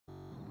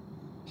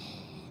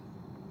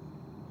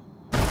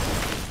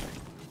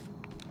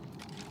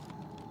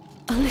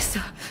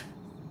Alyssa.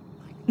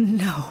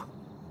 No.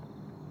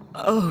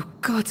 Oh,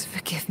 gods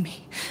forgive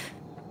me.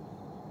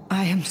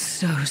 I am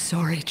so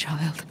sorry,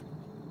 child.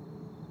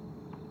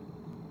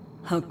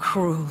 A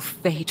cruel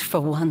fate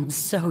for one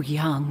so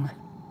young.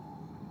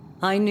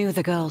 I knew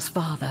the girl's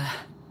father,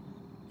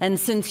 and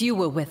since you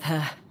were with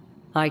her,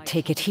 I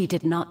take it he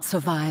did not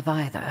survive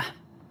either.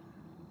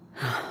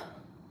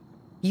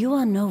 You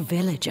are no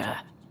villager.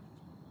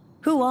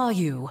 Who are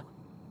you?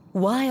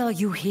 Why are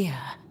you here?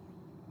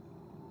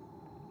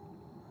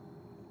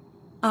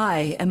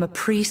 I am a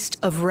priest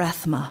of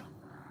Rathma.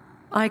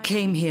 I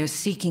came here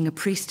seeking a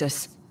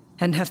priestess,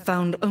 and have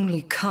found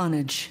only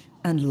carnage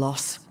and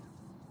loss.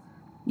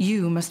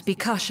 You must be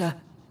Kasha.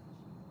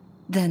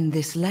 Then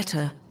this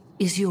letter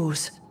is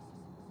yours.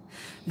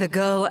 The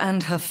girl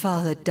and her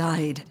father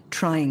died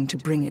trying to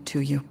bring it to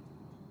you.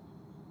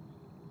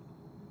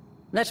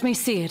 Let me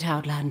see it,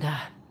 Outlander.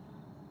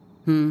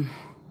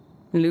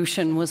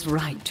 Lucian was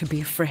right to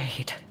be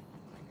afraid.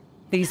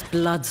 These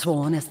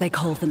Bloodsworn, as they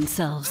call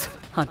themselves,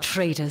 are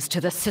traitors to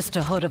the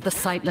Sisterhood of the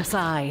Sightless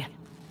Eye.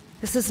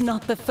 This is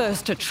not the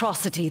first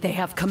atrocity they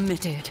have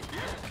committed.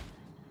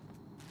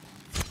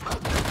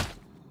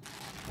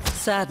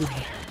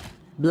 Sadly,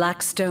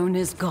 Blackstone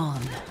is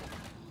gone.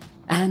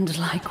 And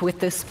like with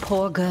this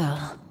poor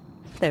girl,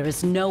 there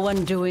is no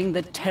undoing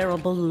the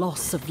terrible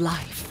loss of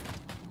life.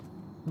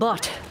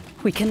 But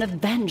we can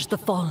avenge the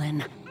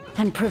fallen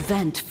and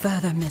prevent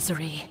further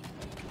misery.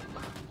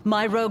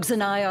 My rogues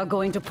and I are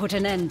going to put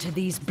an end to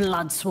these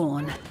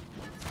Bloodsworn.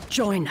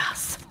 Join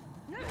us.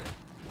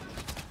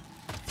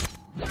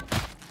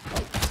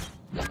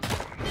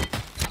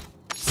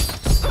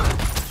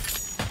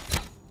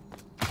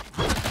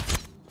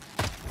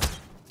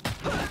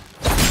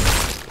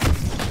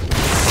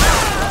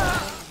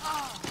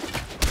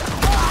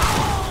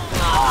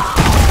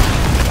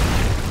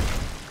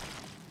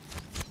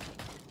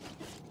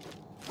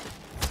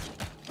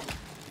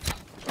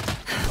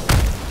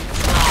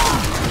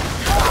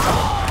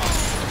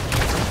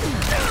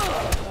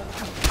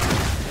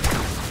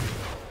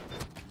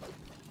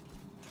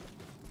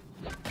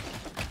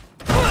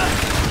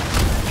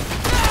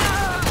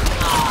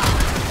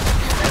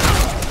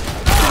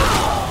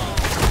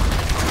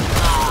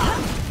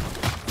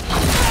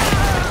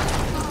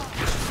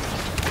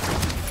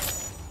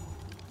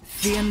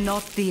 Fear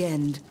not the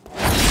end.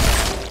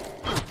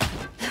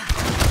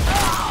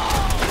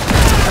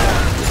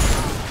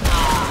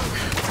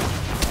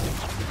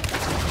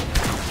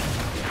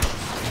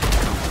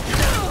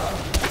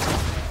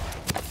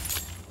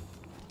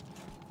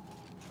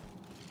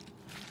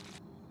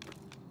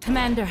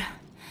 Commander,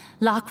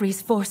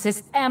 Locri's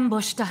forces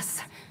ambushed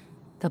us.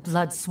 The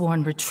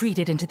Bloodsworn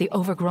retreated into the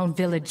overgrown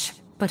village,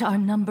 but our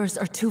numbers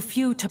are too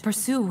few to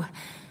pursue.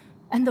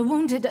 And the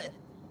wounded...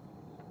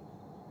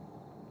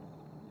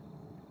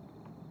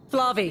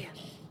 Flavi,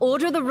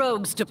 order the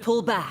rogues to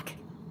pull back.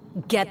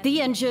 Get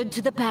the injured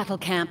to the battle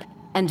camp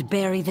and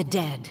bury the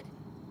dead.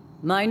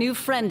 My new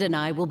friend and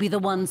I will be the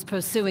ones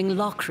pursuing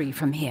Locri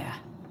from here.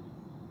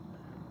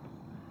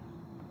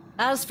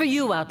 As for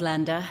you,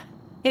 Outlander,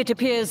 it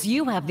appears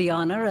you have the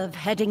honor of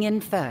heading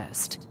in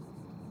first.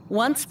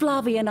 Once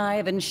Flavi and I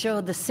have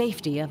ensured the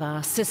safety of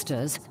our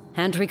sisters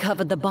and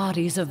recovered the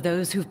bodies of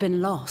those who've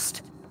been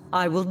lost,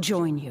 I will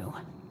join you.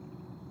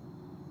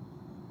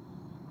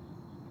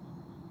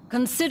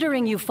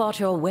 Considering you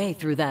fought your way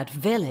through that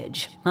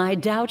village, I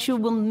doubt you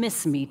will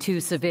miss me too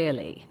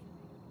severely.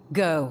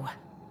 Go.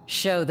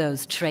 Show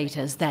those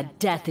traitors that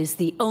death is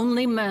the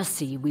only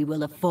mercy we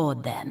will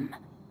afford them.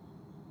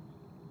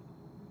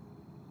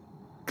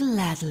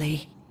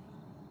 Gladly.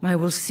 I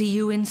will see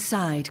you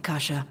inside,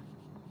 Kasha.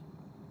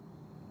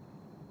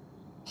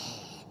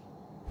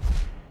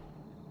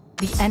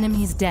 The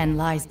enemy's den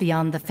lies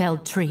beyond the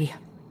felled tree.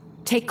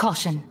 Take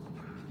caution.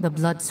 The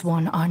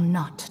Bloodsworn are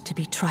not to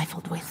be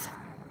trifled with.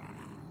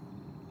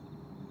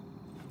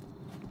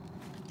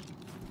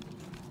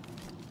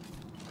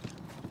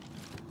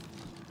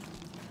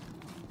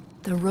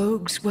 The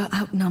rogues were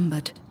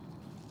outnumbered,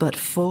 but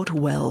fought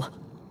well.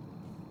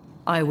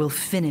 I will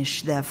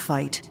finish their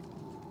fight.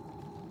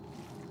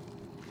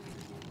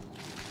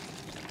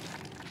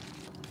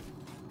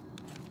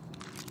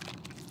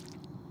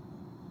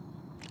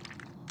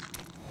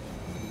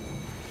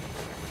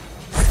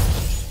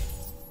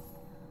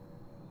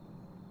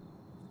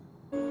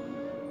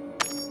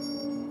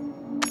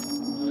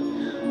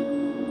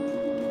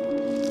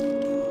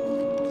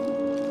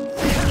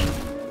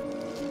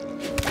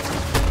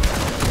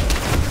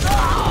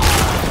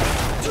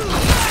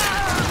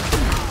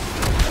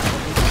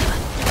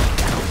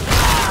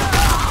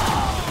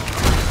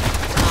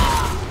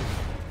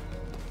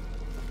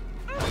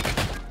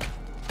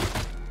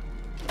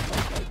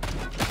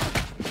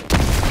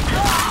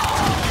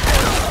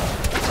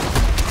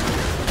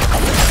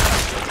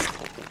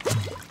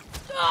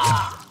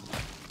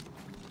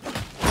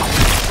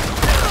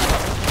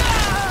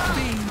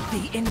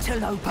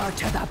 Interloper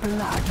to the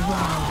blood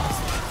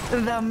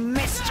rose. The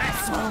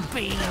mistress will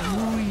be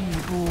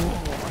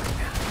reborn.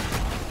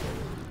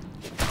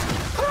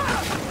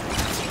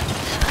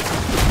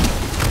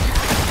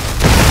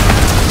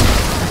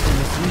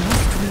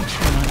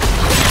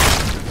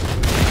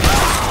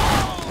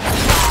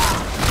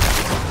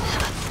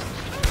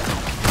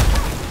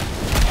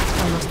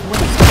 must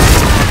wait.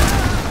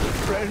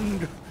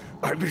 Friend,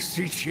 I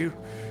beseech you,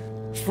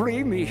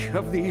 free me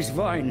of these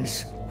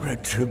vines.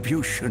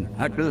 Retribution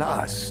at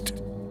last.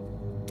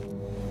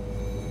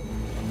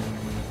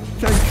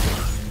 Thank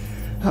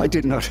you. I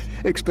did not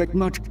expect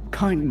much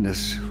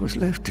kindness was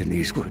left in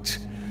these woods.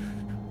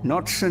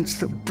 Not since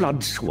the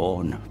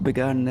Bloodsworn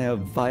began their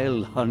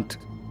vile hunt.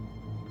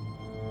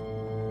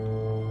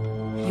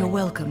 You're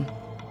welcome.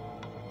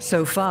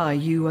 So far,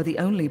 you are the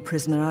only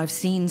prisoner I've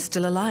seen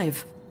still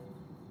alive.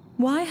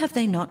 Why have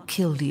they not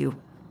killed you?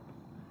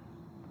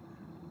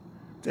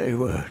 They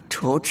were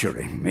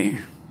torturing me.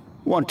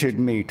 Wanted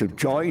me to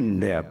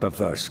join their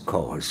perverse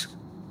cause.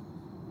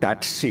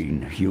 That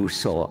scene you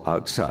saw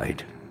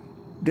outside.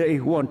 They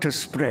want to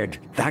spread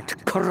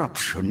that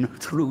corruption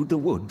through the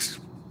woods.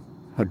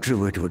 A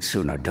druid would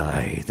sooner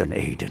die than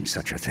aid in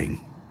such a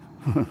thing.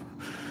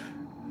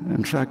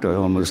 In fact, I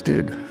almost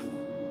did.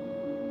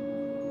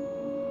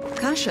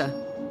 Kasha,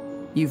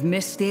 you've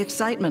missed the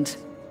excitement.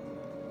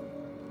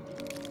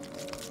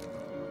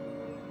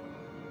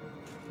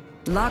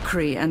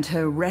 Lakri and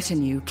her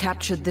retinue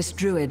captured this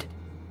druid.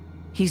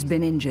 He's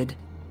been injured.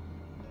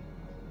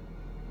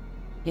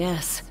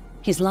 Yes,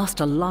 he's lost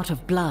a lot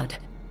of blood.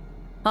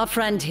 Our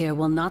friend here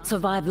will not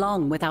survive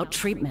long without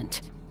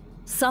treatment.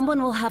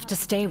 Someone will have to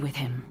stay with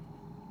him.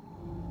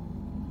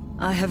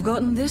 I have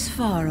gotten this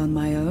far on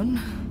my own.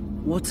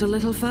 What's a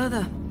little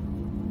further?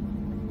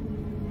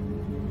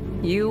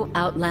 You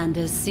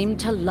Outlanders seem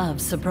to love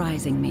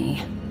surprising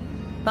me.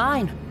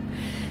 Fine.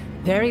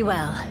 Very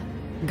well.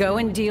 Go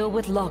and deal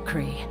with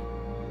Lakri.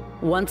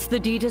 Once the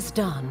deed is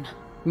done,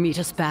 meet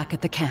us back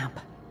at the camp.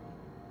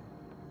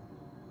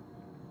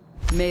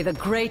 May the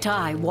Great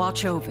Eye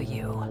watch over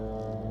you.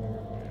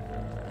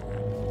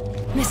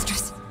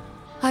 Mistress,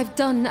 I've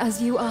done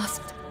as you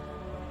asked.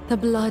 The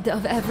blood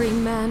of every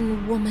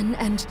man, woman,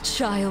 and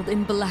child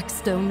in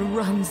Blackstone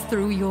runs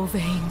through your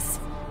veins.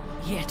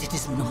 Yet it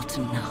is not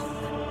enough.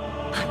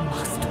 I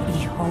must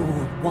be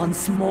whole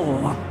once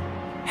more.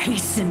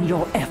 Hasten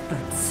your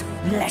efforts,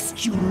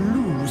 lest you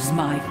lose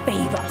my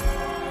favor.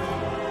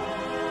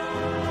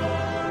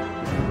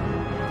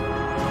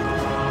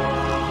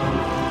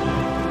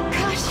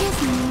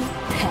 Kasha's new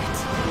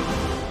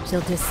pet.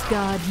 She'll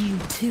discard you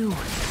too,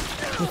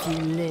 if you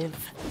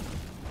live.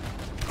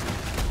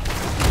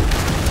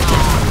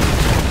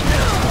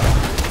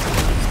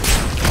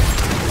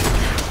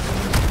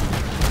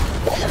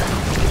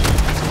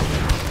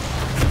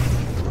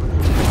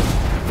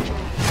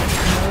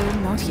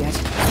 No, not yet.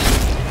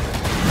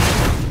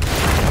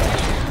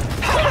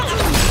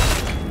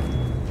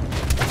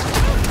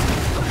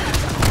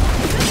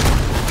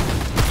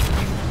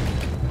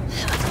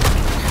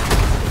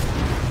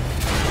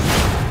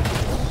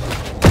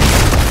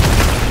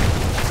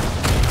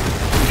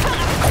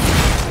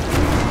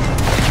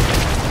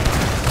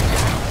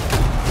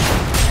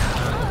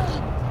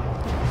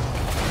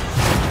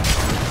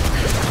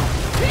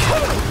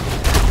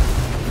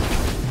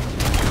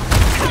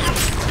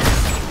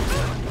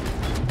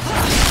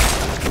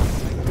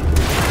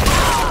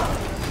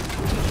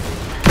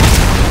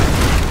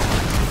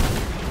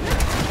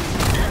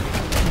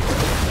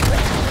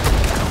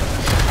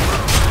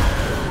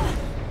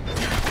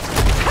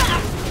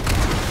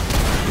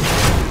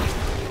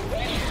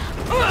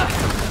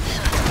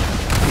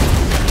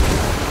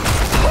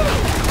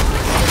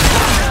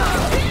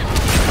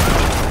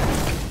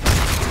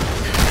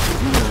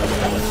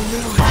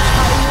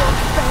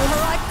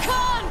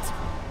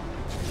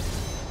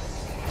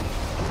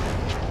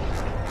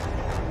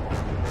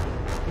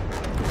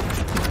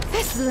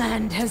 This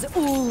land has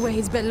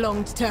always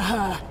belonged to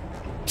her.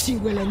 She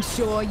will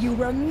ensure you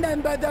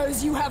remember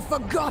those you have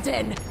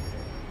forgotten.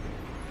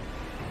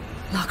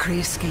 Lakri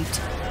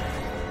escaped.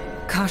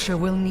 Kasha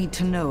will need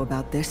to know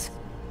about this.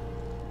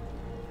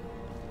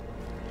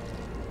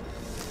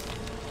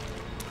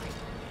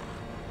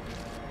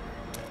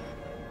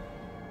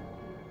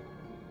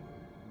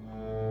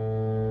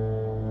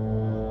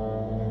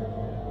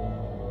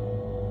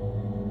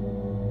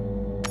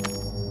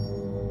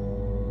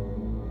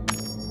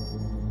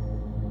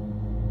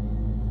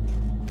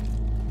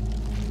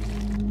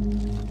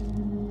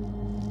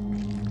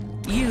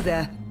 You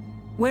there.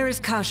 Where is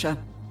Kasha?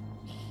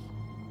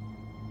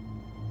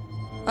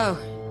 Oh,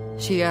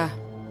 she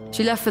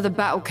left for the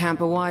battle camp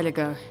a while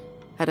ago.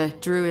 Had a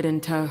druid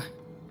in tow.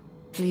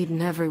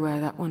 Bleeding everywhere,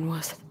 that one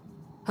was.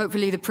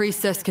 Hopefully the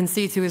priestess can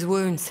see to his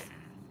wounds.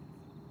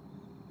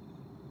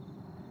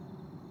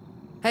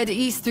 Head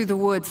east through the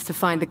woods to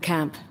find the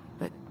camp,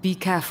 but be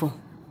careful.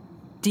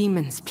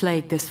 Demons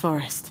plague this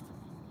forest.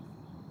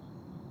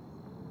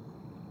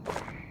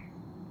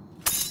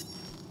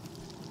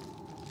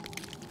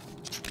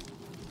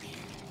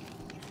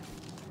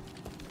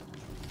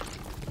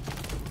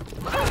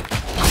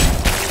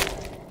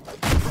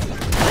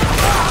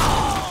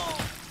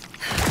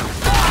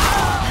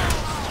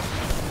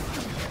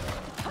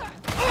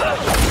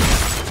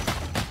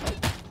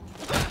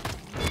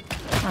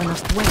 I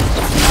must wait.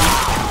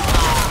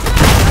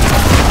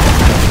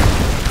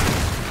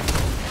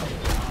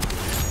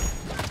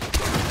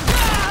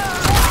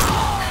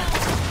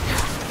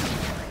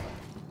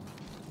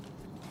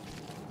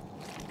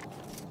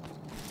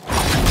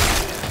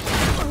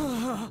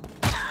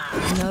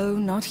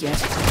 Not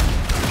yet.